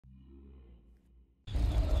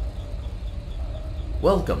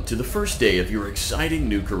Welcome to the first day of your exciting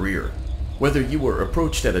new career. Whether you were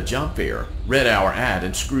approached at a job fair, read our ad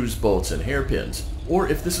and screws, bolts, and hairpins, or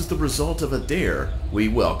if this is the result of a dare, we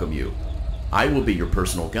welcome you. I will be your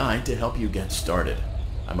personal guide to help you get started.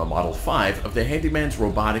 I'm a Model 5 of the Handyman's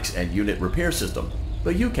Robotics and Unit Repair System,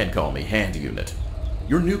 but you can call me Hand Unit.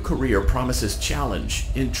 Your new career promises challenge,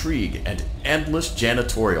 intrigue, and endless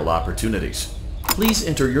janitorial opportunities. Please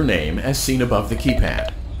enter your name as seen above the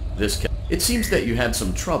keypad. It seems that you had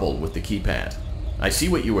some trouble with the keypad. I see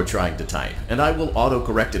what you were trying to type, and I will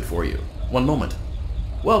auto-correct it for you. One moment.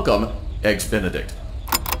 Welcome, Eggs Benedict.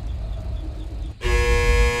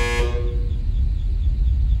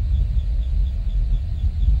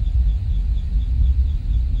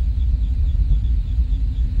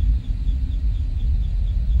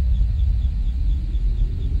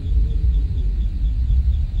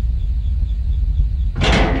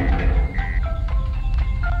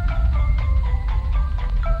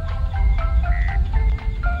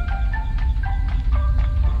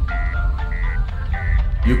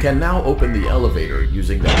 You can now open the elevator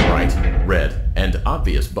using that bright, red, and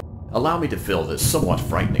obvious button. Allow me to fill this somewhat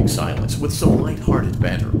frightening silence with some light-hearted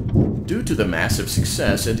banter. Due to the massive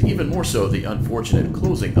success, and even more so the unfortunate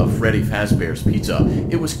closing of Freddy Fazbear's Pizza,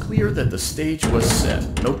 it was clear that the stage was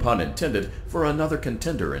set, no pun intended, for another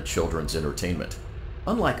contender in children's entertainment.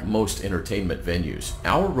 Unlike most entertainment venues,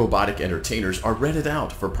 our robotic entertainers are rented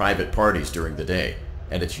out for private parties during the day.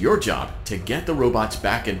 And it's your job to get the robots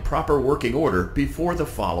back in proper working order before the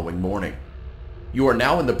following morning. You are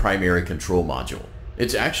now in the primary control module.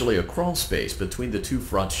 It's actually a crawl space between the two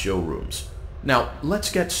front showrooms. Now,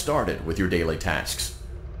 let's get started with your daily tasks.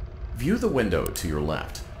 View the window to your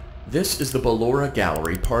left. This is the Ballora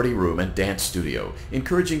Gallery Party Room and Dance Studio,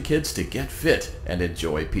 encouraging kids to get fit and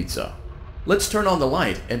enjoy pizza. Let's turn on the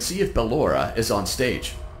light and see if Ballora is on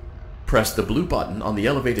stage. Press the blue button on the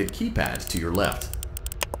elevated keypad to your left.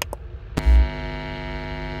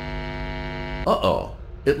 Uh-oh,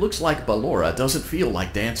 it looks like Ballora doesn't feel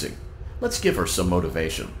like dancing. Let's give her some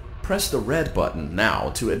motivation. Press the red button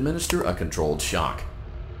now to administer a controlled shock.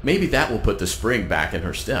 Maybe that will put the spring back in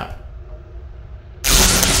her step.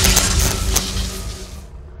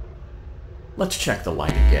 Let's check the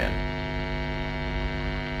light again.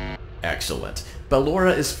 Excellent.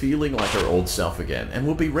 Ballora is feeling like her old self again and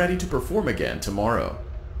will be ready to perform again tomorrow.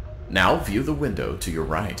 Now view the window to your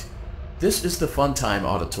right. This is the Funtime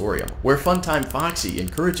Auditorium, where Funtime Foxy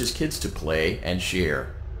encourages kids to play and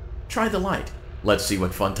share. Try the light. Let's see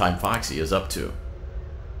what Funtime Foxy is up to.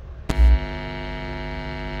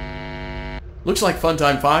 Looks like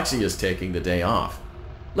Funtime Foxy is taking the day off.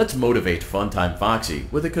 Let's motivate Funtime Foxy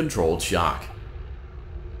with a controlled shock.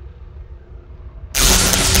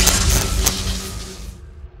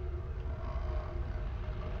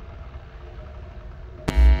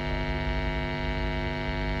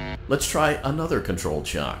 Let's try another controlled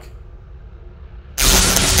shock.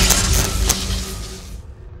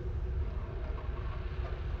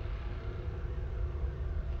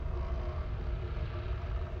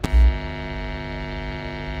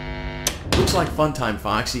 Looks like Funtime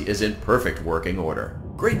Foxy is in perfect working order.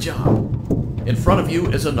 Great job! In front of you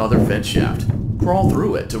is another vent shaft. Crawl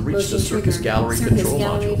through it to reach the Circus Gallery control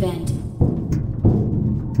module.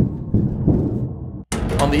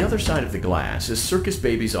 On the other side of the glass is Circus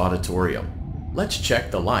Baby's auditorium. Let's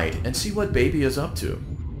check the light and see what Baby is up to.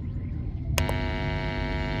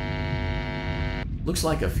 Looks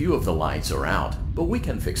like a few of the lights are out, but we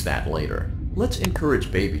can fix that later. Let's encourage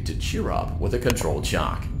Baby to cheer up with a controlled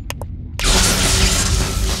shock.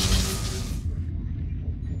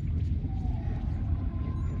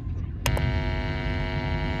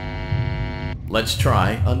 Let's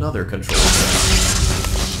try another controlled shock.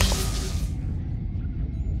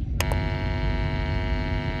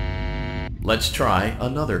 Let's try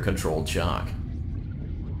another controlled shock.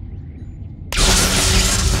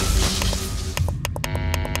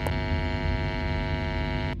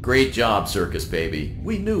 Great job, Circus Baby.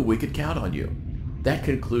 We knew we could count on you. That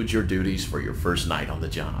concludes your duties for your first night on the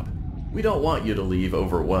job. We don't want you to leave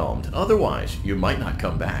overwhelmed, otherwise you might not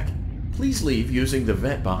come back. Please leave using the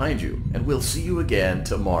vent behind you, and we'll see you again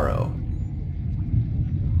tomorrow.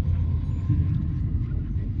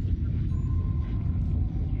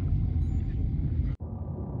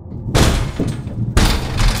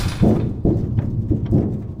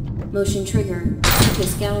 Motion trigger.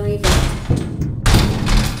 Circus Gallery vent.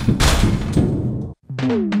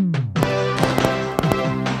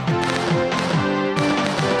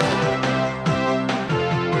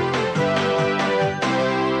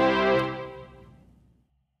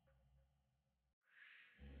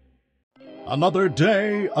 Another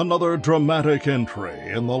day, another dramatic entry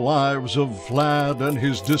in the lives of Vlad and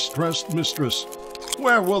his distressed mistress.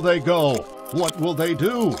 Where will they go? What will they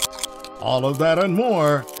do? All of that and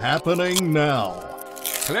more happening now.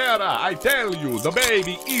 Clara, I tell you, the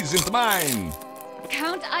baby isn't mine.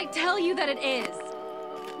 Count, I tell you that it is.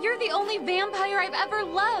 You're the only vampire I've ever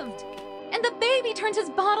loved. And the baby turns his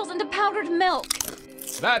bottles into powdered milk.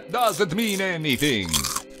 That doesn't mean anything.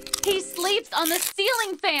 He sleeps on the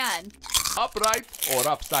ceiling fan. Upright or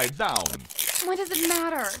upside down? What does it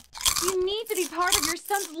matter? You need to be part of your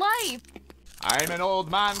son's life. I'm an old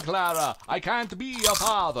man, Clara. I can't be a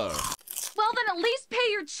father. Well, then at least pay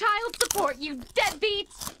your child support, you deadbeat!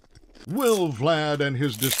 Will Vlad and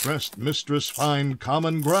his distressed mistress find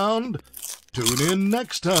common ground? Tune in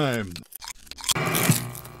next time.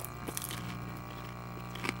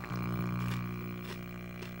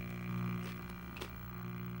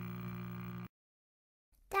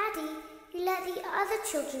 Daddy, you let the other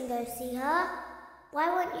children go see her. Why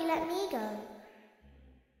won't you let me go?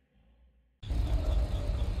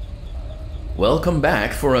 Welcome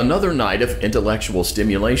back for another night of intellectual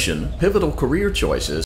stimulation, pivotal career choices,